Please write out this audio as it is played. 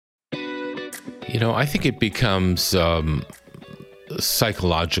I think it becomes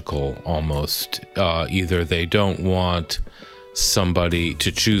psychological almost. Either they don't want somebody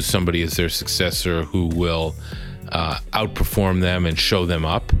to choose somebody as their successor who will outperform them and show them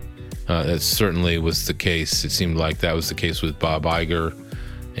up. That certainly was the case. It seemed like that was the case with Bob Iger.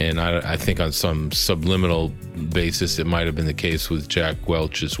 And I think on some subliminal basis, it might have been the case with Jack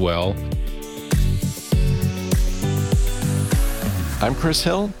Welch as well. I'm Chris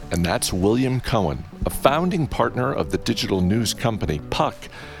Hill, and that's William Cohan, a founding partner of the digital news company Puck,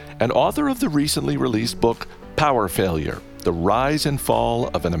 and author of the recently released book, Power Failure: The Rise and Fall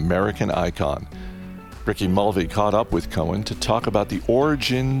of an American Icon. Ricky Mulvey caught up with Cohan to talk about the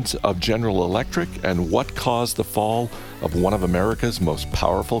origins of General Electric and what caused the fall of one of America's most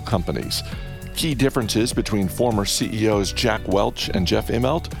powerful companies, key differences between former CEOs Jack Welch and Jeff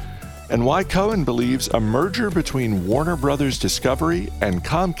Immelt, and why Cohan believes a merger between Warner Brothers Discovery and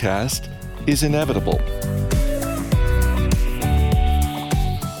Comcast is inevitable.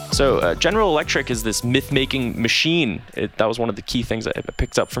 So General Electric is this myth-making machine. That was one of the key things I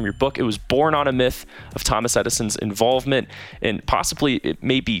picked up from your book. It was born on a myth of Thomas Edison's involvement, and possibly it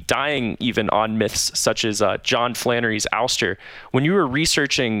may be dying even on myths such as John Flannery's ouster. When you were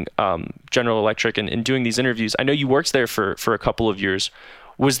researching General Electric and doing these interviews, I know you worked there for a couple of years.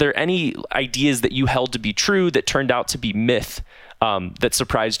 Was there any ideas that you held to be true that turned out to be myth that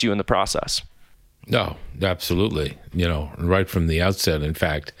surprised you in the process? No, absolutely. Right from the outset, in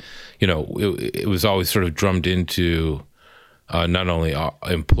fact, it was always sort of drummed into not only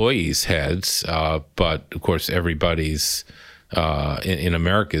employees' heads, but of course everybody's in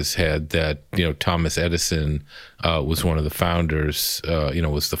America's head that, Thomas Edison was one of the founders,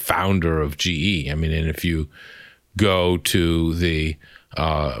 was the founder of GE. I mean, and if you go to the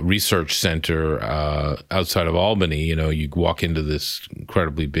research center outside of Albany, you walk into this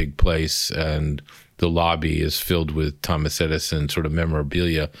incredibly big place and the lobby is filled with Thomas Edison sort of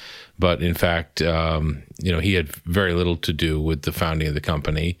memorabilia. But in fact, he had very little to do with the founding of the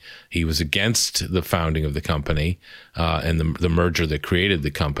company. He was against the founding of the company and the merger that created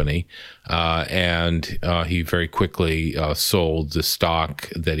the company. And he very quickly sold the stock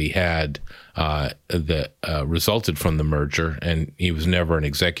that he had that resulted from the merger. And he was never an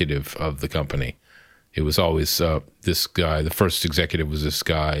executive of the company. It was always this guy. The first executive was this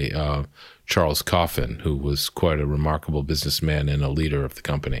guy, Charles Cohan, who was quite a remarkable businessman and a leader of the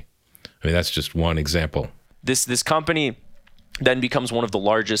company. I mean, that's just one example. This company then becomes one of the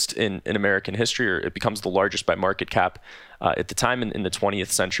largest in American history, or it becomes the largest by market cap at the time in the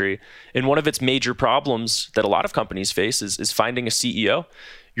 20th century. And one of its major problems that a lot of companies face is finding a CEO.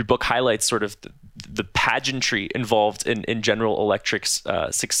 Your book highlights sort of the pageantry involved in General Electric's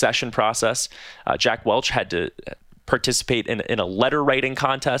succession process. Jack Welch had to participate in a letter writing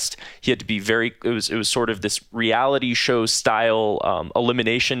contest. He had to be it was sort of this reality show style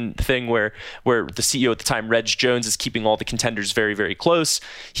elimination thing where the CEO at the time, Reg Jones, is keeping all the contenders very, very close.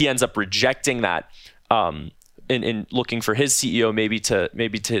 He ends up rejecting that in looking for his CEO, maybe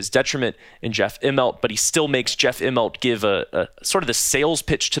to his detriment in Jeff Immelt, but he still makes Jeff Immelt give a sort of the sales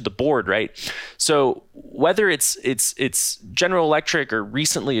pitch to the board, right? So whether it's General Electric or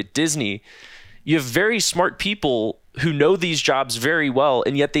recently at Disney, you have very smart people who know these jobs very well,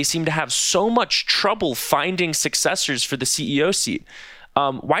 and yet they seem to have so much trouble finding successors for the CEO seat.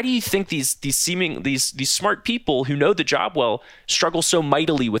 Why do you think these smart people who know the job well struggle so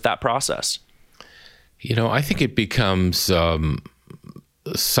mightily with that process? I think it becomes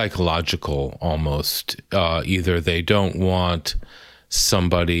psychological almost. Either they don't want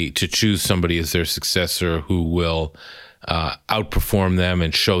somebody to choose somebody as their successor who will outperform them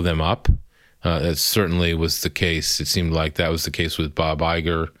and show them up. That certainly was the case. It seemed like that was the case with Bob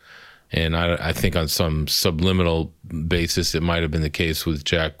Iger. And I think on some subliminal basis, it might have been the case with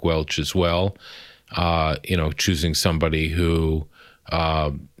Jack Welch as well. Choosing somebody who,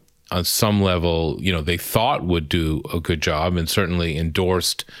 on some level, they thought would do a good job and certainly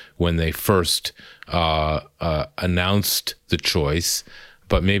endorsed when they first announced the choice,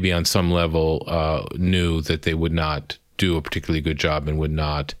 but maybe on some level knew that they would not do a particularly good job and would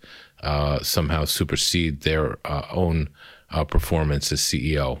not somehow supersede their own performance as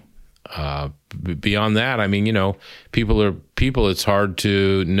CEO. Beyond that, I mean, people. It's hard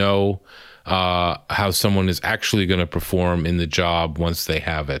to know how someone is actually going to perform in the job once they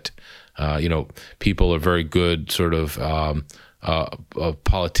have it. People are very good sort of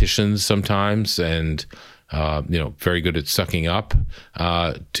politicians sometimes, and very good at sucking up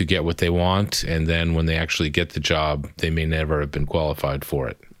to get what they want. And then when they actually get the job, they may never have been qualified for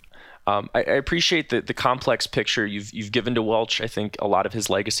it. I appreciate the complex picture you've given to Welch. I think a lot of his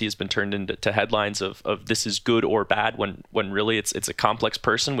legacy has been turned into headlines of this is good or bad, when really it's a complex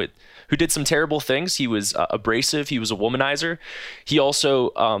person who did some terrible things. He was abrasive. He was a womanizer. He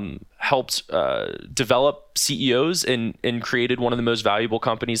also helped develop CEOs and created one of the most valuable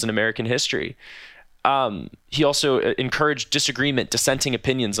companies in American history. He also encouraged disagreement, dissenting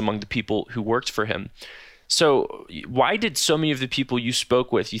opinions among the people who worked for him. So why did so many of the people you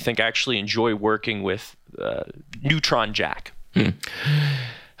spoke with, you think, actually enjoy working with Neutron Jack?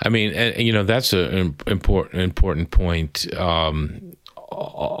 I mean, and, that's an important point.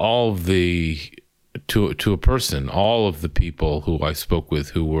 All of to a person, all of the people who I spoke with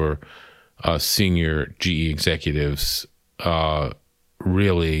who were senior GE executives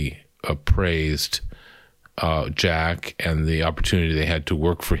really praised Jack and the opportunity they had to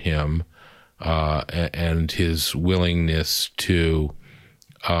work for him. And his willingness to,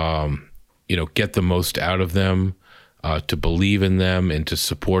 get the most out of them, to believe in them and to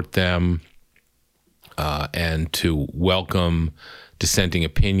support them, and to welcome dissenting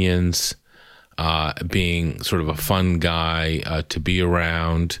opinions, being sort of a fun guy to be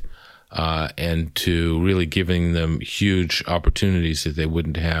around, and to really giving them huge opportunities that they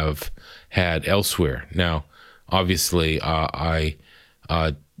wouldn't have had elsewhere. Now, obviously, I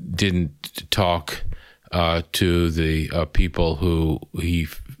didn't talk to the people who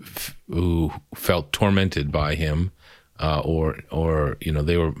felt tormented by him, or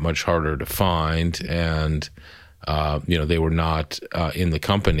they were much harder to find, and they were not in the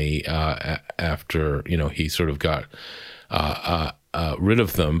company after he sort of got rid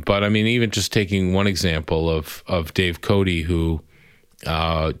of them. But I mean, even just taking one example of Dave Cote, who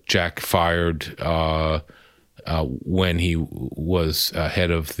Jack fired when he was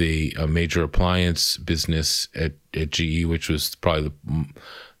head of the major appliance business at GE, which was probably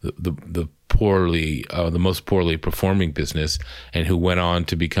the most poorly performing business, and who went on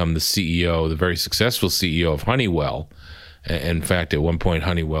to become the CEO, the very successful CEO of Honeywell. In fact, at one point,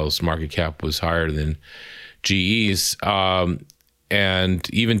 Honeywell's market cap was higher than GE's. And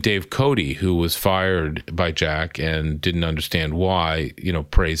even Dave Cote, who was fired by Jack and didn't understand why,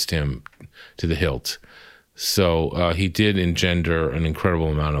 praised him to the hilt. So he did engender an incredible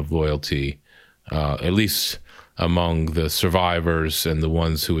amount of loyalty, at least among the survivors and the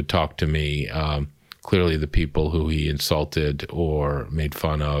ones who would talk to me. Clearly, the people who he insulted or made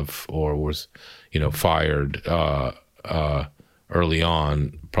fun of or was, fired early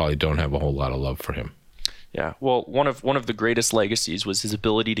on probably don't have a whole lot of love for him. Yeah, well, one of the greatest legacies was his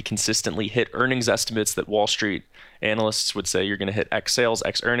ability to consistently hit earnings estimates that Wall Street analysts would say you're going to hit X sales,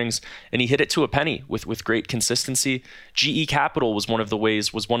 X earnings, and he hit it to a penny with great consistency. GE Capital was one of the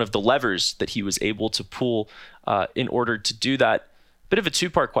levers that he was able to pull in order to do that. Bit of a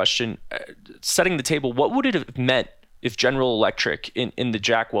two-part question. Setting the table, what would it have meant if General Electric in the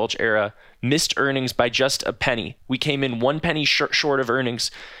Jack Welch era missed earnings by just a penny? We came in 1 penny short of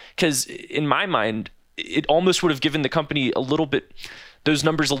earnings, because in my mind, it almost would have given the company those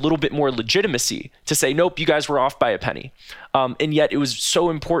numbers a little bit more legitimacy to say, nope, you guys were off by a penny. And yet it was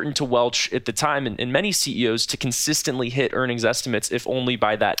so important to Welch at the time and many CEOs to consistently hit earnings estimates, if only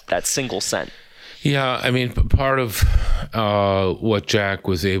by that single cent. Yeah, I mean, part of what Jack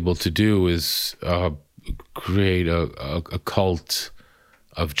was able to do is create a cult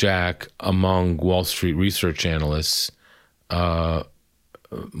of Jack among Wall Street research analysts,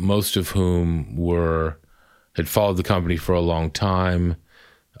 most of whom had followed the company for a long time,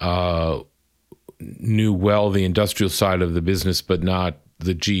 knew well the industrial side of the business, but not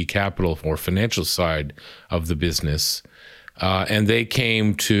the GE Capital or financial side of the business. And they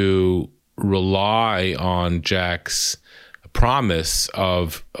came to rely on Jack's promise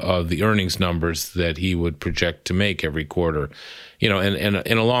of the earnings numbers that he would project to make every quarter. And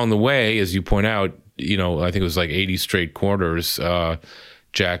along the way, as you point out, I think it was like 80 straight quarters,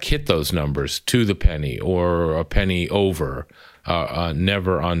 Jack hit those numbers to the penny or a penny over,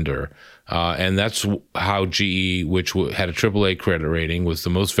 never under. And that's how GE, which had a AAA credit rating, was the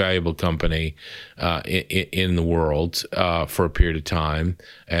most valuable company in the world for a period of time,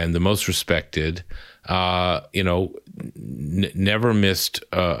 and the most respected, never missed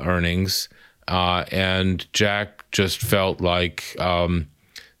earnings. And Jack just felt like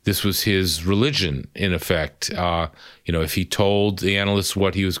this was his religion, in effect. If he told the analysts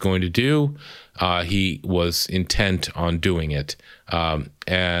what he was going to do, he was intent on doing it. He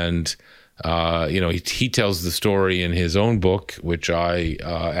tells the story in his own book, which I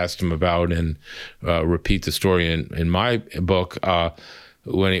asked him about, and repeat the story in my book,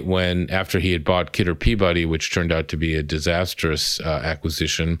 when after he had bought Kidder Peabody, which turned out to be a disastrous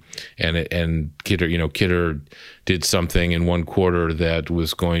acquisition, and Kidder did something in one quarter that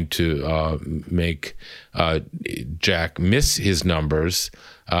was going to make Jack miss his numbers.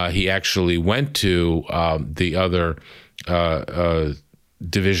 He actually went to the other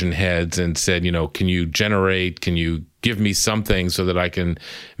division heads and said, can you give me something so that I can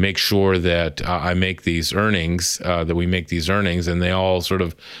make sure that I make these earnings, that we make these earnings? And they all sort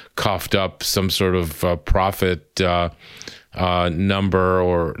of coughed up some sort of profit number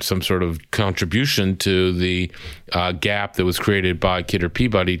or some sort of contribution to the gap that was created by Kidder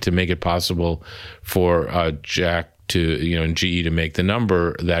Peabody to make it possible for Jack to, and GE to make the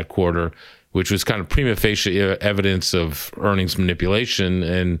number that quarter, which was kind of prima facie evidence of earnings manipulation.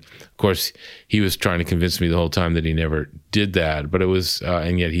 And of course, he was trying to convince me the whole time that he never did that. But it was,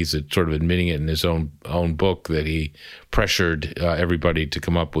 and yet he's sort of admitting it in his own book that he pressured everybody to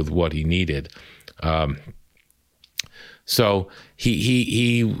come up with what he needed. So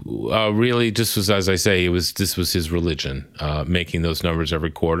he really just was, as I say, this was his religion, making those numbers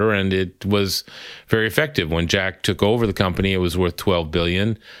every quarter, and it was very effective. When Jack took over the company, it was worth $12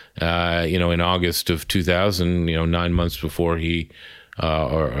 billion. In August of 2000, 9 months before he,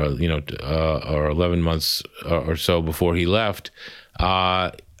 or 11 months or so before he left,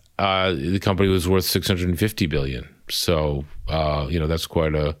 the company was worth $650 billion. So that's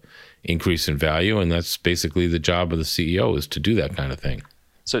quite a increase in value, and that's basically the job of the CEO, is to do that kind of thing.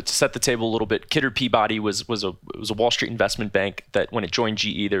 So to set the table a little bit, Kidder Peabody was a Wall Street investment bank that when it joined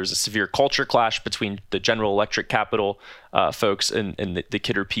GE, there was a severe culture clash between the General Electric Capital folks and the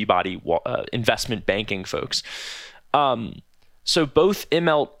Kidder Peabody investment banking folks. So both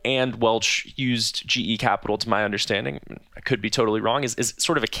Immelt and Welch used GE Capital, to my understanding, I could be totally wrong, is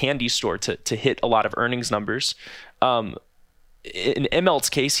sort of a candy store to hit a lot of earnings numbers. In Immelt's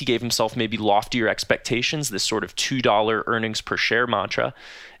case, he gave himself maybe loftier expectations, this sort of $2 earnings per share mantra.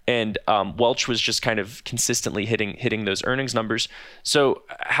 And Welch was just kind of consistently hitting those earnings numbers. So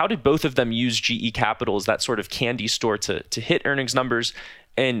how did both of them use GE Capital as that sort of candy store to hit earnings numbers?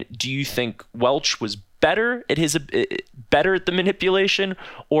 And do you think Welch was better at the manipulation,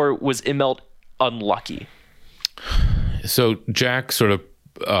 or was Immelt unlucky? So Jack sort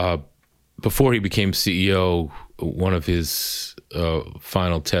of, before he became CEO, one of his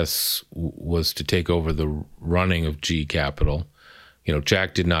final tests was to take over the running of GE Capital.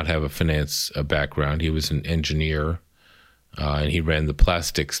 Jack did not have a finance background. He was an engineer, and he ran the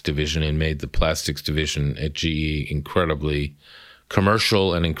plastics division and made the plastics division at GE incredibly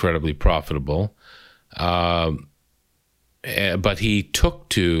commercial and incredibly profitable. But he took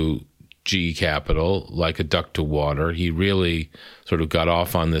to GE Capital like a duck to water. He really sort of got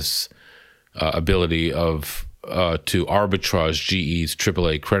off on this ability to arbitrage GE's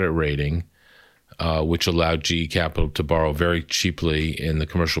AAA credit rating, which allowed GE Capital to borrow very cheaply in the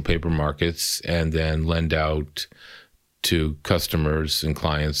commercial paper markets and then lend out to customers and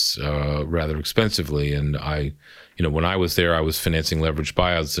clients rather expensively. And when I was there, I was financing leveraged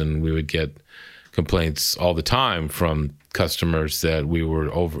buyouts, and we would get complaints all the time from customers that we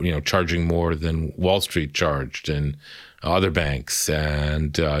were charging more than Wall Street charged and other banks,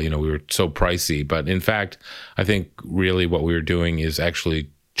 and we were so pricey. But in fact, I think really what we were doing is actually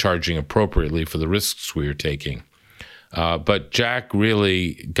charging appropriately for the risks we were taking. But Jack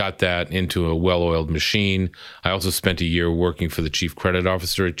really got that into a well-oiled machine. I also spent a year working for the chief credit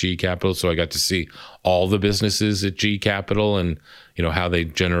officer at GE Capital, so I got to see all the businesses at GE Capital and how they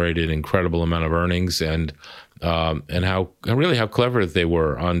generated an incredible amount of earnings, and how clever they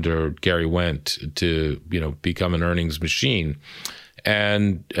were under Gary Wendt to become an earnings machine.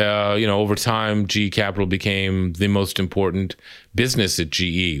 And over time, GE Capital became the most important business at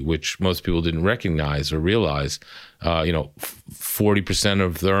GE, which most people didn't recognize or realize. 40%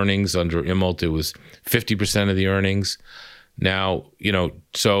 of the earnings. Under Immelt, it was 50% of the earnings. Now,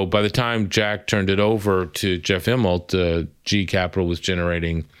 so by the time Jack turned it over to Jeff Immelt, GE Capital was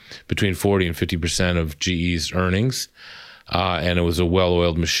generating between 40 and 50% of GE's earnings, and it was a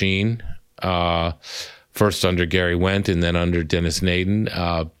well-oiled machine. First under Gary Wendt and then under Dennis Naden.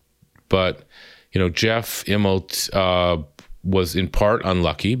 But Jeff Immelt was in part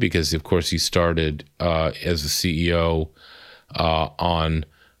unlucky because, of course, he started as a CEO on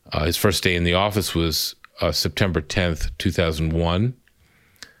his first day in the office was September 10th, 2001.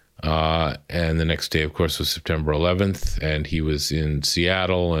 And the next day, of course, was September 11th, and he was in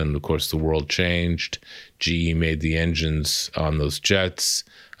Seattle, and of course the world changed. GE made the engines on those jets,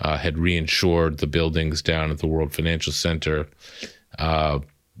 had reinsured the buildings down at the World Financial Center,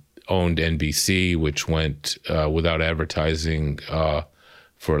 owned NBC, which went without advertising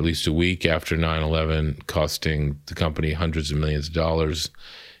for at least a week after 9/11, costing the company hundreds of millions of dollars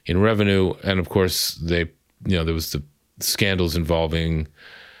in revenue. And of course, there was the scandals involving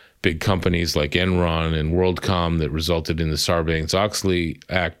big companies like Enron and WorldCom that resulted in the Sarbanes-Oxley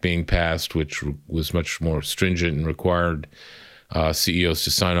Act being passed, which was much more stringent and required CEOs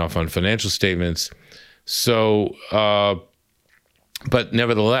to sign off on financial statements. So, but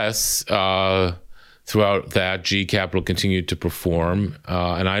nevertheless, throughout that, GE Capital continued to perform.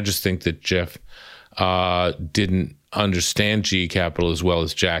 And I just think that Jeff didn't understand GE Capital as well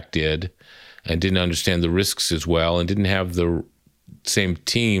as Jack did, and didn't understand the risks as well, and didn't have the same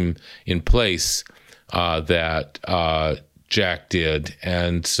team in place that Jack did.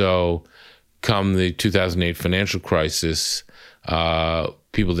 And so come the 2008 financial crisis,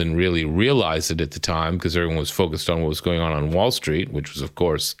 people didn't really realize it at the time because everyone was focused on what was going on Wall Street, which was, of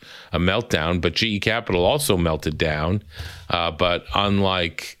course, a meltdown. But GE Capital also melted down. But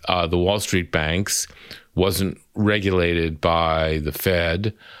unlike the Wall Street banks, wasn't regulated by the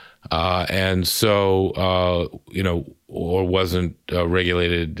Fed. And so, or wasn't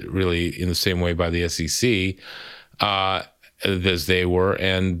regulated really in the same way by the SEC as they were.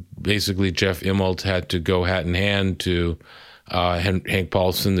 And basically, Jeff Immelt had to go hat in hand to Hank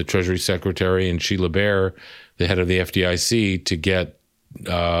Paulson, the Treasury Secretary, and Sheila Bair, the head of the FDIC, to get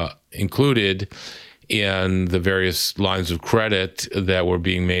included in the various lines of credit that were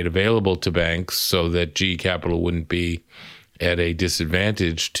being made available to banks so that GE Capital wouldn't be at a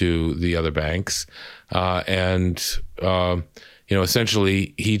disadvantage to the other banks.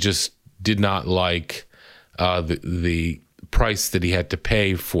 Essentially, he just did not like the price that he had to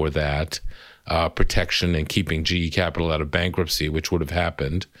pay for that protection and keeping GE Capital out of bankruptcy, which would have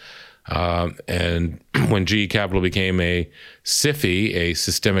happened. And when GE Capital became a SIFI, a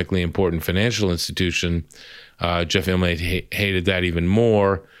systemically important financial institution, Jeff Immelt hated that even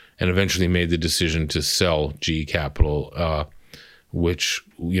more, and eventually made the decision to sell GE Capital, which,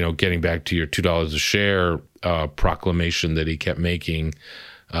 getting back to your $2 a share proclamation that he kept making,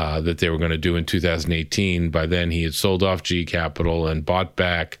 that they were going to do in 2018. By then, he had sold off GE Capital and bought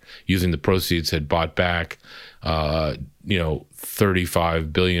back, using the proceeds, had bought back,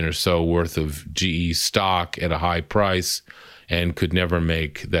 $35 billion or so worth of GE stock at a high price, and could never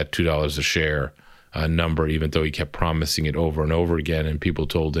make that $2 a share number, even though he kept promising it over and over again. And people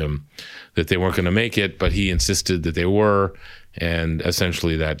told him that they weren't going to make it, but he insisted that they were. And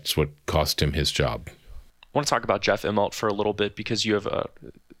essentially, that's what cost him his job. I want to talk about Jeff Immelt for a little bit, because you have a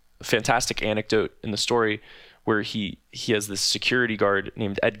fantastic anecdote in the story where he has this security guard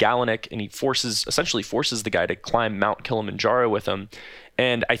named Ed Galenick, and he essentially forces the guy to climb Mount Kilimanjaro with him.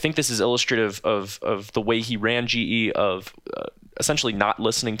 And I think this is illustrative of the way he ran GE, of essentially not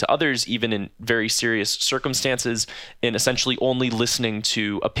listening to others, even in very serious circumstances, and essentially only listening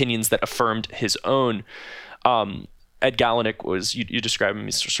to opinions that affirmed his own. Ed Galenick was, you describe him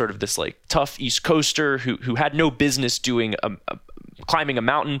as sort of this like tough East Coaster who had no business doing climbing a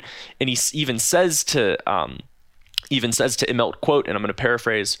mountain, and he even says to Immelt, quote, and I'm going to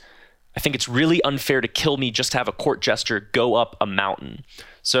paraphrase, "I think it's really unfair to kill me just to have a court jester go up a mountain."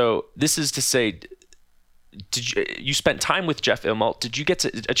 So this is to say, you spent time with Jeff Immelt. Did you get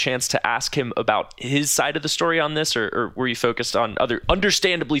a chance to ask him about his side of the story on this, or were you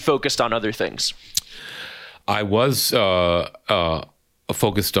understandably focused on other things? I was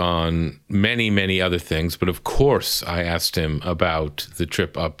focused on many, many other things, but of course I asked him about the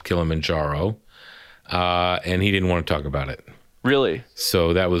trip up Kilimanjaro, and he didn't want to talk about it. Really?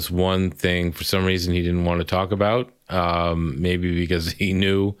 So that was one thing for some reason he didn't want to talk about, maybe because he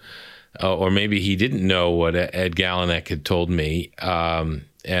knew, or maybe he didn't know what Ed Galenick had told me.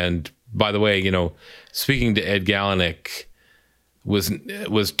 And by the way, speaking to Ed Galenick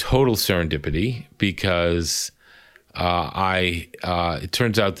was total serendipity, because it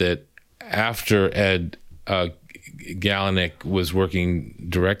turns out that after Ed Galenick was working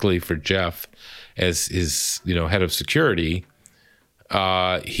directly for Jeff as his head of security,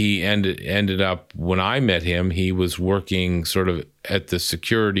 he ended up, when I met him, he was working sort of at the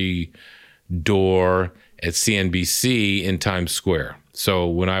security door at CNBC in Times Square. So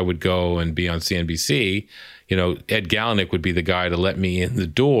when I would go and be on CNBC, Ed Galenick would be the guy to let me in the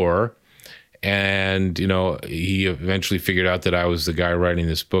door. And, he eventually figured out that I was the guy writing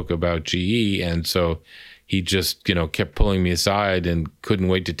this book about GE. And so he just, kept pulling me aside and couldn't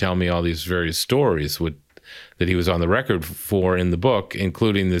wait to tell me all these various stories that he was on the record for in the book,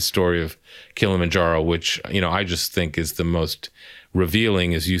 including this story of Kilimanjaro, which, I just think is the most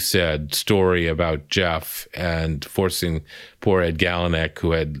revealing, as you said, story about Jeff and forcing poor Ed Galenick,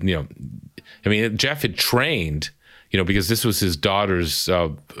 who had, Jeff had trained, because this was his daughter's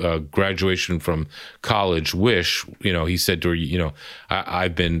graduation from college wish. He said to her,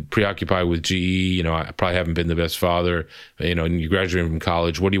 I've been preoccupied with GE. I probably haven't been the best father. And you graduate from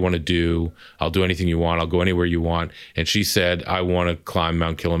college. What do you want to do? I'll do anything you want. I'll go anywhere you want. And she said, I want to climb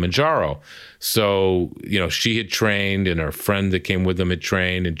Mount Kilimanjaro. So, she had trained, and her friend that came with them had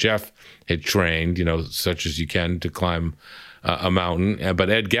trained, and Jeff had trained, such as you can to climb a mountain.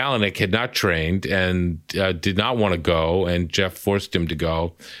 But Ed Galenick had not trained and did not want to go, and Jeff forced him to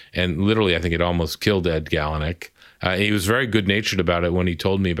go. And literally, I think it almost killed Ed Galenick. He was very good-natured about it when he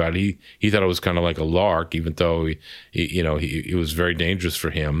told me about it. He thought it was kind of like a lark, even though it was very dangerous for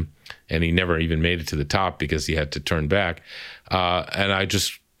him, and he never even made it to the top because he had to turn back. And I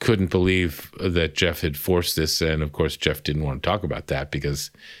just couldn't believe that Jeff had forced this. And of course, Jeff didn't want to talk about that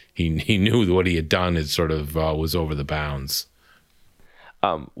because he knew what he had done is sort of was over the bounds.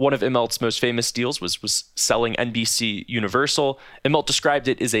 One of Immelt's most famous deals was selling NBCUniversal. Immelt described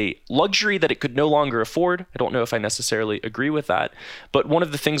it as a luxury that it could no longer afford. I don't know if I necessarily agree with that, but one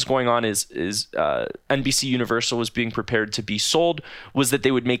of the things going on is NBCUniversal was being prepared to be sold, was that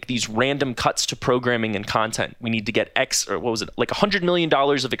they would make these random cuts to programming and content. We need to get like $100 million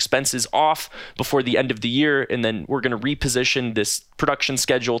of expenses off before the end of the year, and then we're going to reposition this production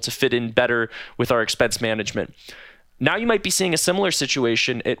schedule to fit in better with our expense management. Now you might be seeing a similar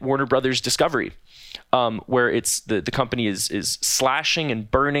situation at Warner Brothers Discovery, where it's the company is slashing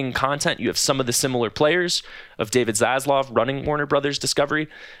and burning content. You have some of the similar players of David Zaslav running Warner Brothers Discovery.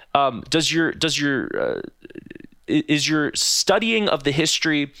 Is your studying of the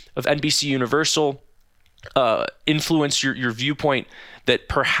history of NBCUniversal influence your viewpoint that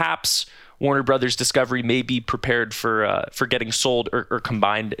perhaps Warner Brothers Discovery may be prepared for getting sold or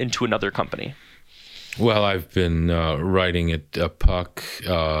combined into another company? Well, I've been writing at Puck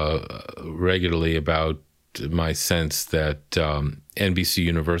regularly about my sense that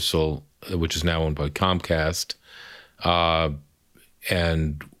NBCUniversal, which is now owned by Comcast,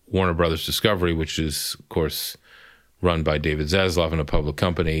 and Warner Brothers Discovery, which is, of course, run by David Zaslav and a public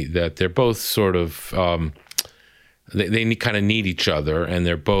company, that they're both sort of they kind of need each other, and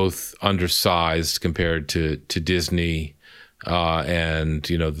they're both undersized compared to Disney and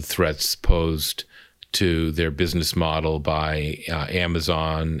the threats posed to their business model by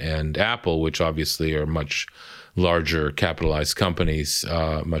Amazon and Apple, which obviously are much larger capitalized companies,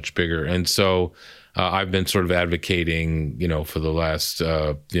 much bigger. And so I've been sort of advocating, for the last,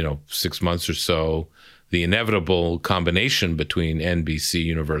 6 months or so, the inevitable combination between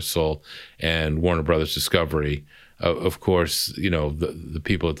NBCUniversal and Warner Brothers Discovery. Of course, the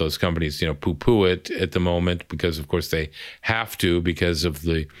people at those companies, poo-poo it at the moment because, of course, they have to because of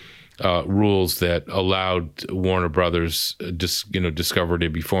the rules that allowed Warner Brothers, Discovery to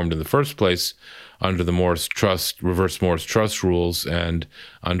be formed in the first place under the reverse Morris Trust rules. And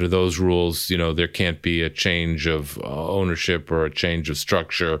under those rules, there can't be a change of ownership or a change of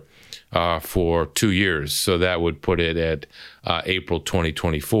structure for 2 years. So that would put it at April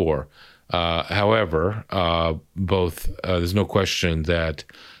 2024. However, there's no question that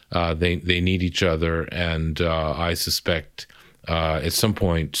they need each other, and I suspect at some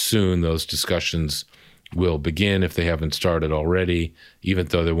point soon, those discussions will begin if they haven't started already, even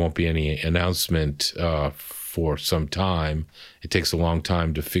though there won't be any announcement for some time. It takes a long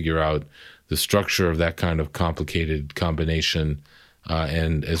time to figure out the structure of that kind of complicated combination,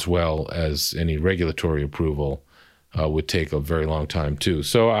 and as well as any regulatory approval would take a very long time too.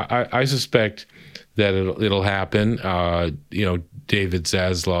 So I suspect that it'll happen. David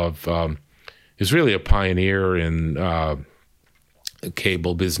Zaslav is really a pioneer in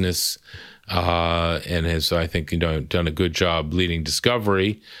cable business, and has, I think, done a good job leading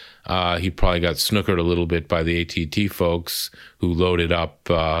Discovery. He probably got snookered a little bit by the AT&T folks who loaded up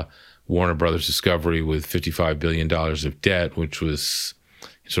Warner Brothers Discovery with $55 billion of debt, which was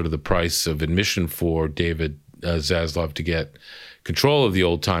sort of the price of admission for David Zaslav to get control of the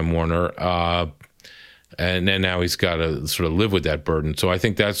old Time Warner. And then now he's got to sort of live with that burden. So I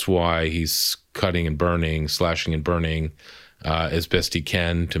think that's why he's cutting and burning, slashing and burning as best he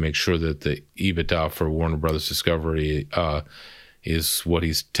can to make sure that the EBITDA for Warner Brothers Discovery is what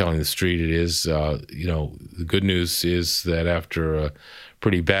he's telling the street it is. The good news is that after a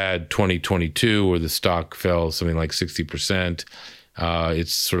pretty bad 2022 where the stock fell something like 60%,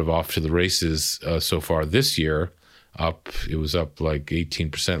 it's sort of off to the races so far this year. It was up like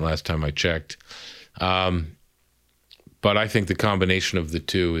 18% last time I checked. But I think the combination of the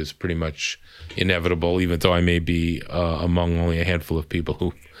two is pretty much inevitable, even though I may be among only a handful of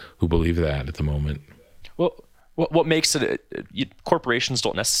people who believe that at the moment. Well, What makes it? Corporations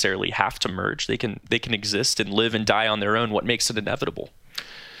don't necessarily have to merge. They can exist and live and die on their own. What makes it inevitable?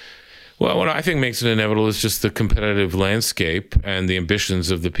 Well, what I think makes it inevitable is just the competitive landscape and the ambitions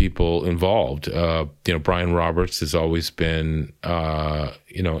of the people involved. Brian Roberts has always been,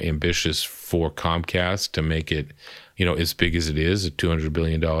 ambitious for Comcast to make it, as big as it is, a $200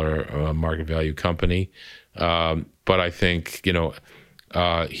 billion market value company. But I think,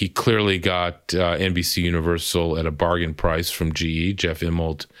 he clearly got NBCUniversal at a bargain price from GE. Jeff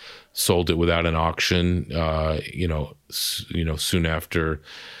Immelt sold it without an auction, soon after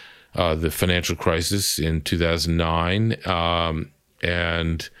the financial crisis in 2009. At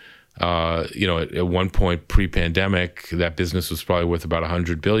one point pre-pandemic, that business was probably worth about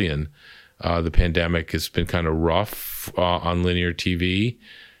 $100 billion. The pandemic has been kind of rough on linear TV.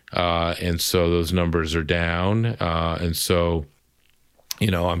 And so those numbers are down. And so,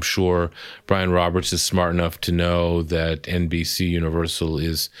 I'm sure Brian Roberts is smart enough to know that NBCUniversal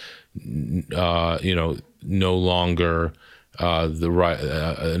is, no longer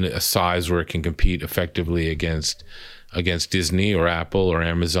a size where it can compete effectively against Disney or Apple or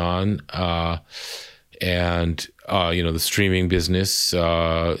Amazon. The streaming business,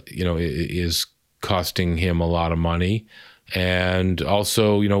 is costing him a lot of money. And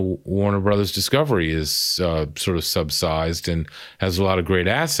also, Warner Brothers Discovery is sort of subsized and has a lot of great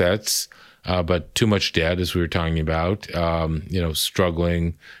assets, but too much debt, as we were talking about,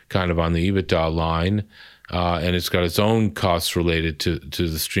 struggling kind of on the EBITDA line. And it's got its own costs related to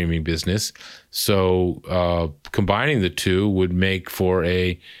the streaming business. So combining the two would make for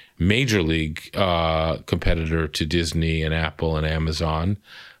a major league competitor to Disney and Apple and Amazon,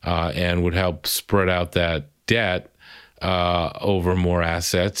 and would help spread out that debt over more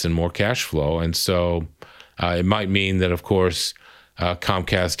assets and more cash flow. And so it might mean that, of course,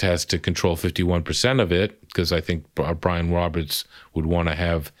 Comcast has to control 51% of it, because I think Brian Roberts would want to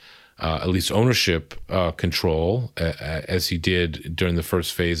have at least ownership control, as he did during the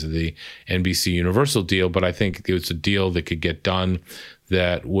first phase of the NBCUniversal deal. But I think it was a deal that could get done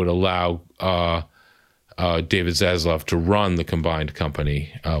that would allow David Zaslav to run the combined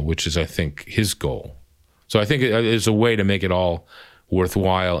company, which is, I think, his goal. So I think it's a way to make it all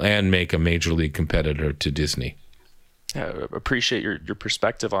worthwhile and make a major league competitor to Disney. Appreciate your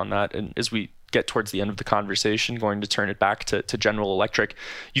perspective on that. And as we get towards the end of the conversation, going to turn it back to General Electric,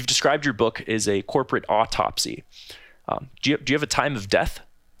 you've described your book as a corporate autopsy. Do you have a time of death?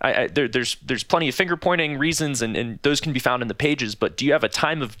 There's plenty of finger pointing reasons, and those can be found in the pages. But do you have a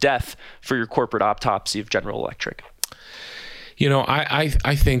time of death for your corporate autopsy of General Electric?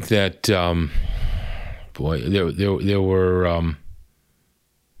 I think that there were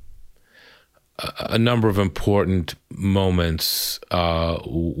a number of important moments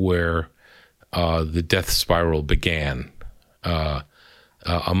where the death spiral began.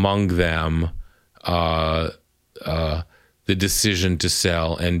 Among them, the decision to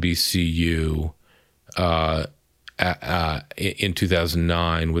sell NBCU in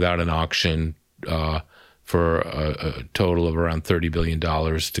 2009 without an auction for a total of around $30 billion to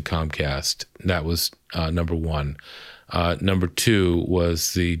Comcast. That was number one. Number two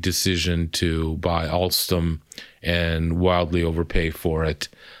was the decision to buy Alstom and wildly overpay for it,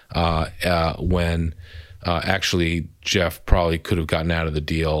 when actually Jeff probably could have gotten out of the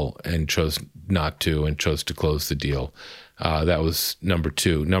deal and chose not to, and chose to close the deal. That was number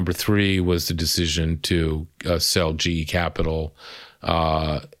two. Number three was the decision to sell GE Capital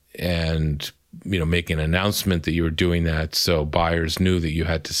and make an announcement that you were doing that, so buyers knew that you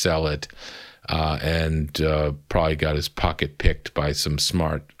had to sell it. And probably got his pocket picked by some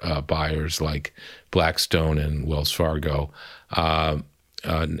smart buyers like Blackstone and Wells Fargo.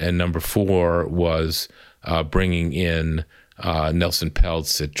 And number four was bringing in Nelson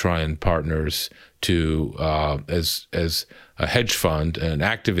Peltz at Tryon Partners to as a hedge fund, an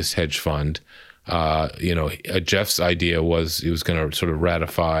activist hedge fund. Jeff's idea was he was going to sort of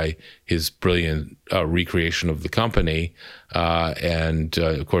ratify his brilliant recreation of the company. And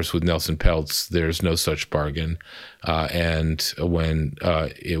of course, with Nelson Peltz, there's no such bargain. And when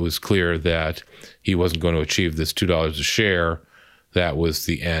it was clear that he wasn't going to achieve this $2 a share, that was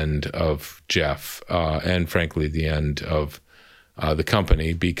the end of Jeff, and frankly, the end of the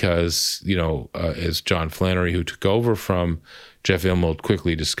company, because, as John Flannery, who took over from Jeff Immelt,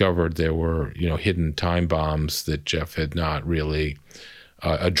 quickly discovered, there were, hidden time bombs that Jeff had not really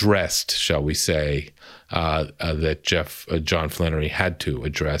addressed, shall we say, that John Flannery had to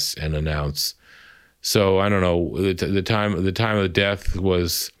address and announce. So I don't know. The time of the death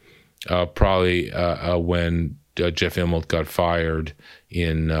was probably when Jeff Immelt got fired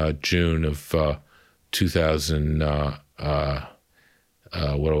in June of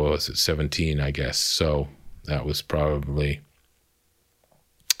what was it, 17, I guess. So that was probably,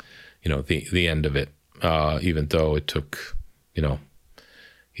 the end of it, even though it took,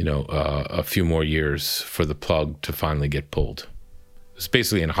 a few more years for the plug to finally get pulled. It was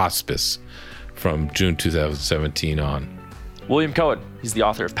basically in hospice from June 2017 on. William Cohan, he's the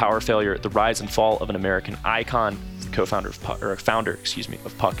author of Power Failure, The Rise and Fall of an American Icon, co-founder of Puck, or founder,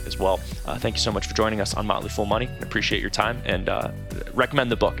 of Puck as well. Thank you so much for joining us on Motley Fool Money. I appreciate your time and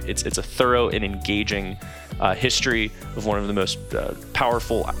recommend the book. It's a thorough and engaging history of one of the most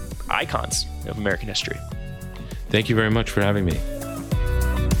powerful icons of American history. Thank you very much for having me.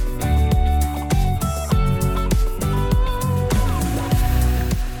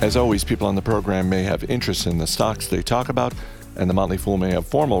 As always, people on the program may have interest in the stocks they talk about, and the Motley Fool may have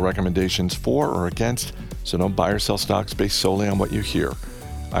formal recommendations for or against, so don't buy or sell stocks based solely on what you hear.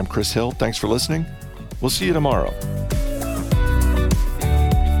 I'm Chris Hill. Thanks for listening. We'll see you tomorrow.